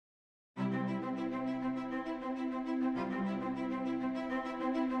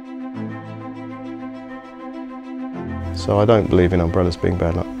So I don't believe in umbrellas being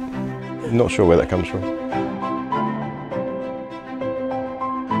bad luck. I'm not sure where that comes from.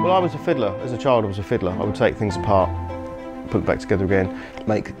 Well, I was a fiddler. As a child, I was a fiddler. I would take things apart, put them back together again,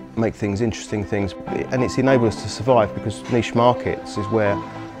 make things, interesting things. And it's enabled us to survive because niche markets is where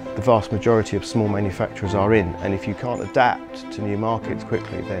the vast majority of small manufacturers are in. And if you can't adapt to new markets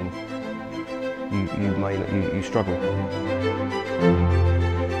quickly, then you struggle.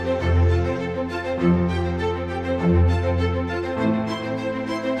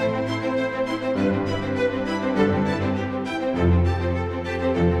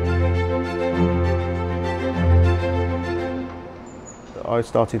 I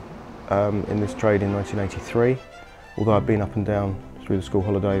started in this trade in 1983, although I've been up and down through the school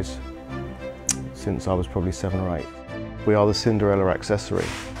holidays since I was probably 7 or 8. We are the Cinderella accessory,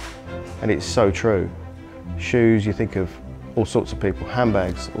 and it's so true. Shoes, you think of all sorts of people,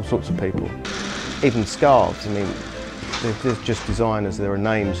 handbags, all sorts of people, even scarves. I mean, there's just designers, there are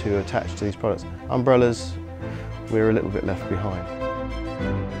names who are attached to these products. Umbrellas, we're a little bit left behind.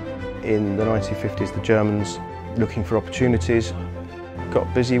 In the 1950s, the Germans, looking for opportunities,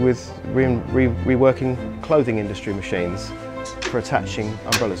 got busy with reworking clothing industry machines for attaching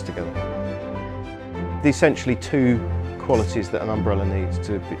umbrellas together. Essentially 2 qualities that an umbrella needs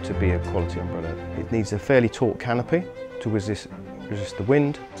to be a quality umbrella. It needs a fairly taut canopy to resist the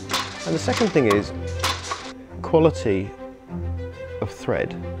wind. And the second thing is quality of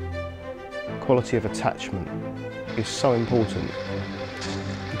thread, quality of attachment is so important,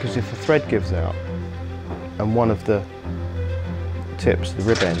 because if the thread gives out and one of the tips, the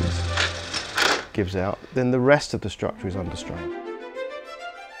rib ends, gives out, then the rest of the structure is under strain.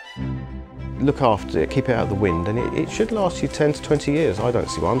 Look after it, keep it out of the wind, and it should last you 10 to 20 years. I don't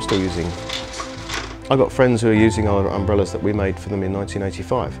see why I'm still using. I've got friends who are using our umbrellas that we made for them in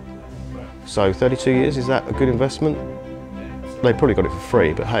 1985. So 32 years, is that a good investment? They probably got it for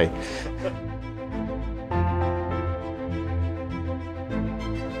free, but hey.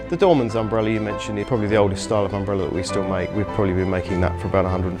 The Dorman's umbrella you mentioned is probably the oldest style of umbrella that we still make. We've probably been making that for about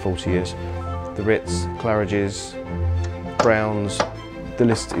 140 years. The Ritz, Claridge's, Browns, the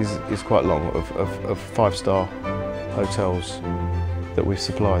list is quite long of 5-star hotels that we've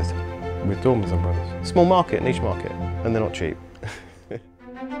supplied with Dorman's umbrellas. Small market, niche market, and they're not cheap.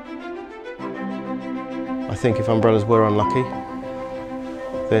 I think if umbrellas were unlucky,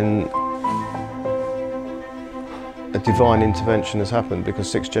 then a divine intervention has happened, because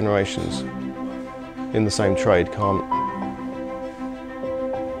 6 generations in the same trade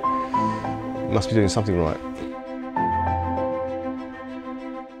must be doing something right.